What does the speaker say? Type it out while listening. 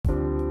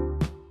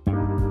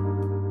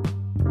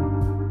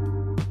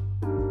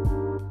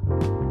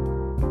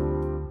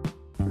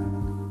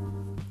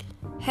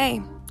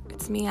Hey,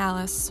 it's me,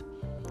 Alice.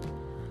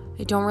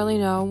 I don't really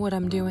know what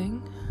I'm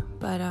doing,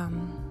 but I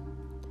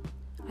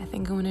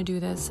think I'm going to do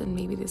this, and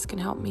maybe this can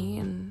help me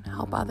and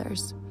help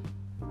others.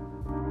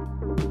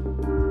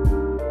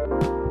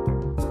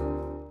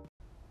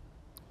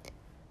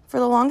 For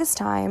the longest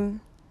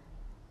time,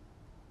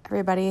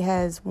 everybody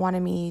has wanted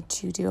me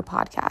to do a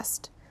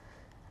podcast,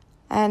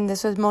 and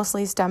this was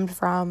mostly stemmed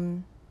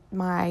from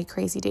my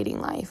crazy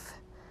dating life.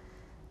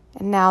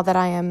 And now that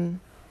I am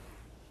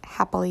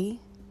happily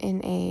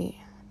in a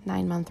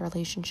 9-month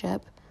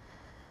relationship,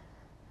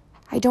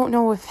 I don't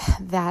know if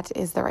that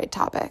is the right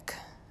topic.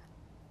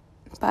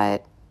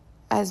 But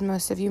as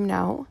most of you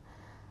know,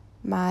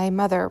 my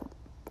mother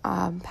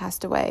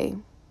passed away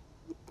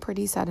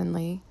pretty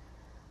suddenly,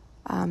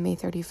 May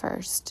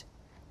 31st,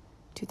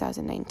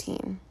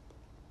 2019.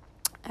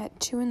 At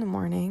 2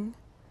 a.m,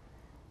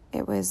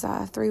 it was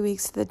 3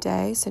 weeks to the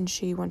day since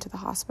she went to the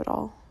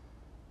hospital.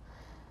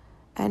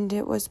 And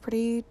it was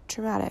pretty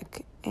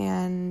traumatic,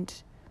 and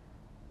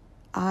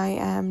I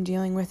am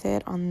dealing with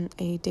it on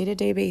a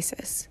day-to-day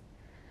basis.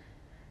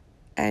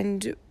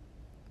 And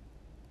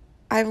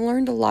I've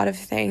learned a lot of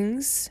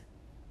things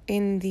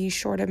in the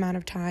short amount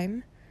of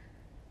time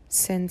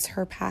since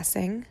her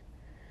passing,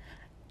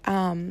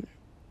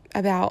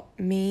 about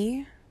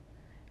me,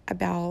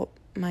 about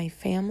my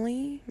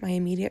family, my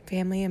immediate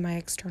family and my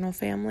external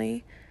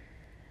family,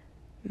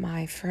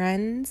 my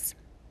friends,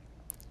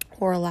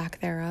 or lack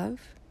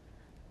thereof,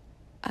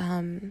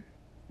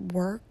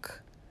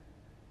 work,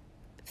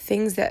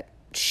 things that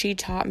she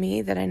taught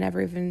me that I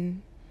never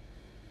even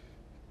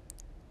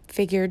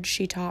figured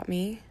she taught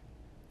me.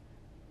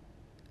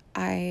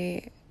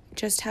 I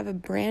just have a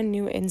brand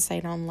new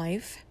insight on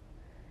life,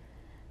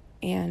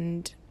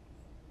 and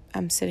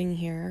I'm sitting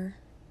here,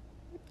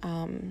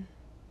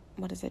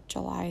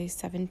 July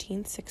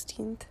 17th,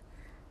 16th?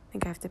 I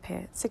think I have to pay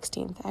it.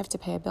 16th. I have to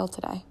pay a bill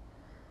today.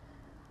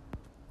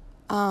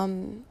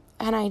 And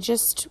I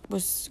just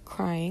was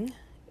crying,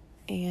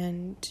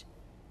 and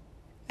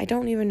I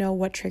don't even know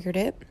what triggered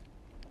it.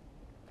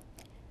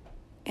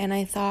 And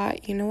I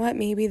thought, you know what,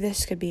 maybe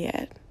this could be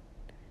it.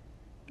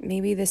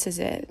 Maybe this is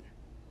it.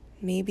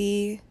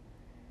 Maybe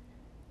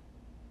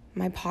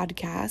my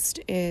podcast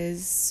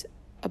is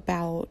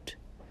about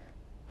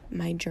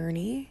my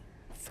journey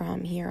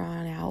from here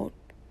on out,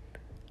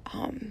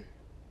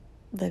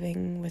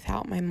 living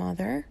without my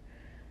mother.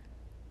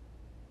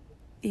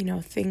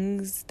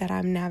 Things that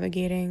I'm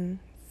navigating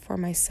for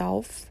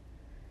myself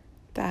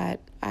that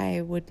I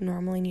would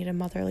normally need a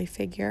motherly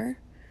figure.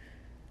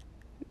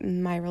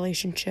 My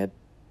relationship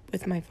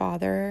with my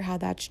father, how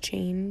that's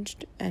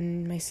changed,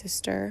 and my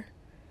sister.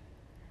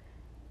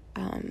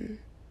 The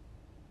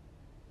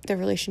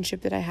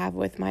relationship that I have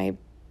with my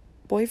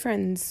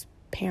boyfriend's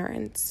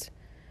parents,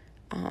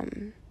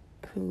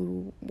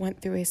 who went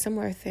through a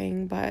similar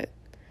thing, but,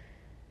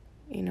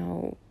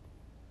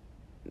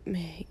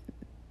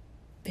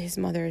 his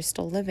mother is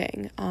still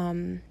living.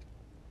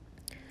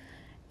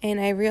 And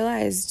I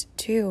realized,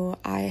 too,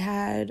 I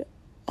had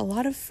a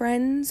lot of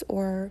friends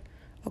or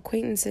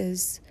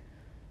acquaintances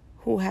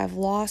who have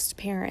lost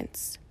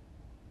parents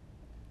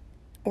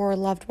or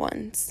loved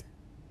ones,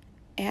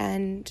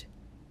 and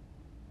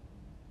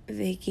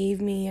they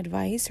gave me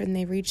advice and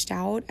they reached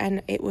out,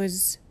 and it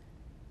was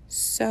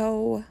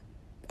so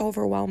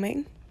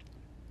overwhelming.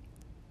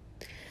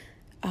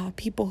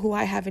 People who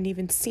I haven't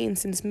even seen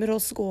since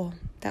middle school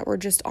that were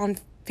just on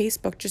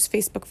Facebook, just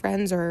Facebook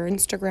friends or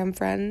Instagram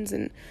friends,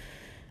 and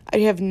I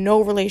have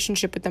no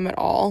relationship with them at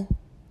all,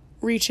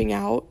 reaching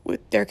out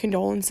with their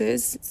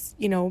condolences,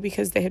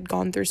 because they had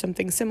gone through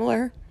something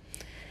similar,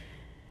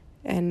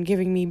 and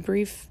giving me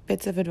brief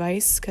bits of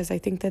advice, because I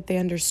think that they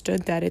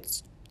understood that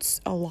it's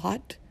a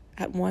lot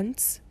at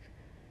once.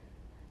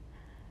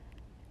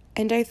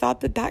 And I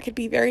thought that could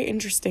be very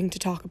interesting to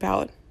talk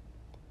about,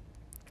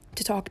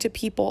 to talk to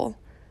people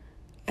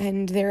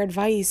and their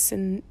advice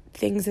and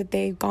things that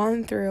they've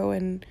gone through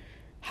and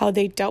how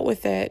they dealt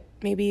with it,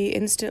 maybe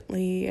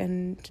instantly,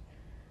 and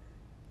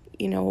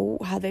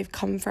how they've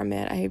come from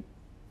it. I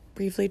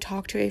briefly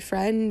talked to a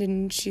friend,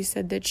 and she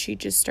said that she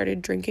just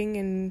started drinking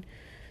and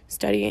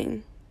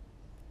studying,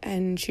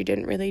 and she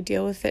didn't really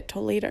deal with it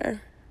till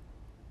later.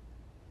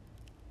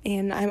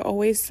 And I'm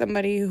always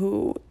somebody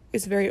who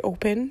is very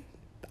open.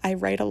 I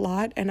write a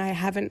lot, and I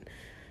haven't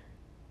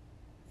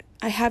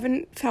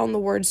found the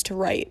words to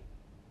write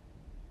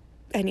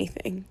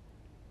anything.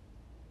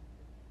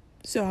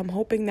 So I'm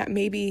hoping that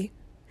maybe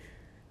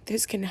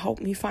this can help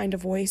me find a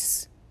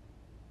voice,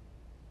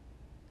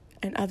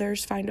 and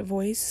others find a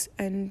voice,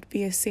 and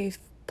be a safe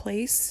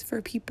place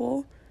for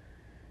people,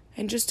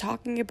 and just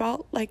talking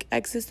about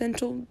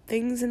existential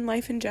things in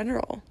life in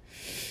general.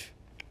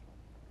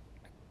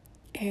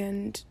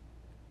 And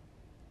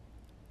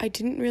I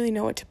didn't really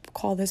know what to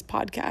call this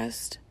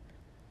podcast,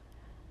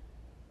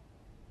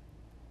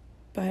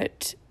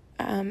 but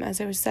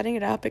as I was setting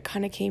it up, it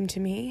kind of came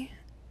to me,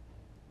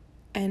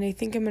 and I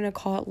think I'm going to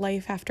call it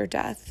Life After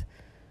Death,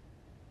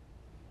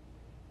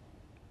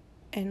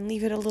 and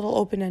leave it a little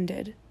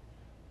open-ended.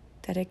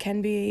 that it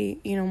can be,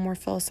 more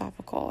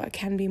philosophical. It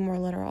can be more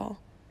literal.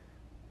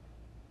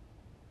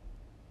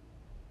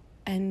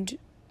 And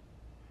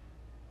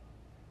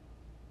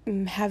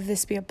have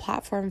this be a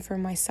platform for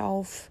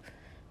myself,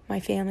 my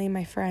family,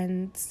 my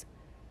friends,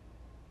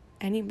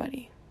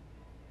 anybody,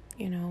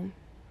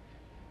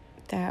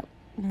 that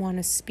want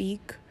to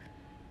speak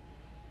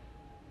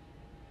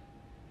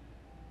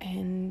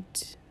and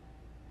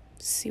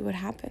see what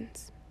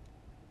happens.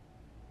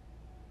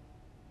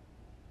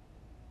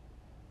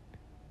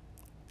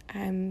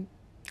 I'm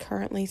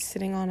currently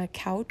sitting on a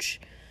couch,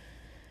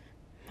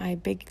 my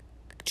big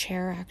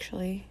chair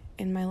actually,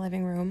 in my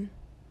living room,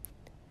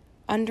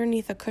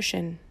 underneath a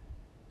cushion.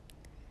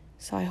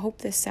 So I hope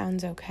this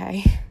sounds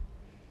okay,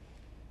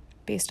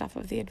 based off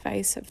of the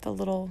advice of the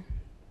little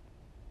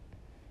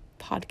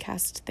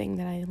podcast thing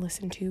that I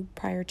listened to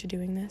prior to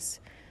doing this.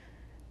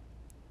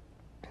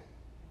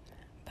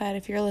 But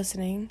if you're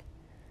listening,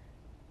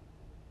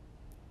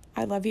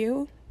 I love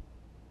you,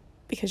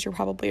 because you're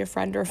probably a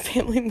friend or a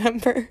family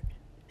member.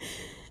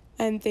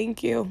 And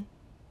thank you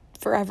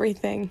for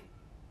everything.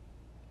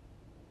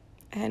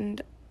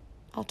 And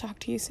I'll talk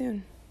to you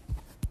soon.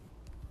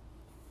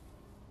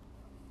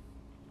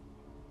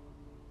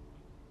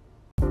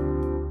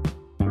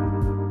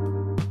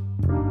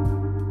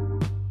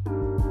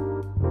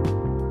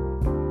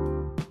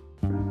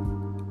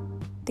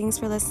 Thanks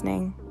for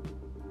listening.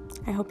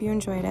 I hope you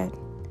enjoyed it.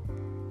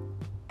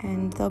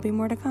 And there'll be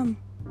more to come.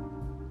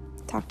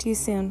 Talk to you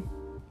soon.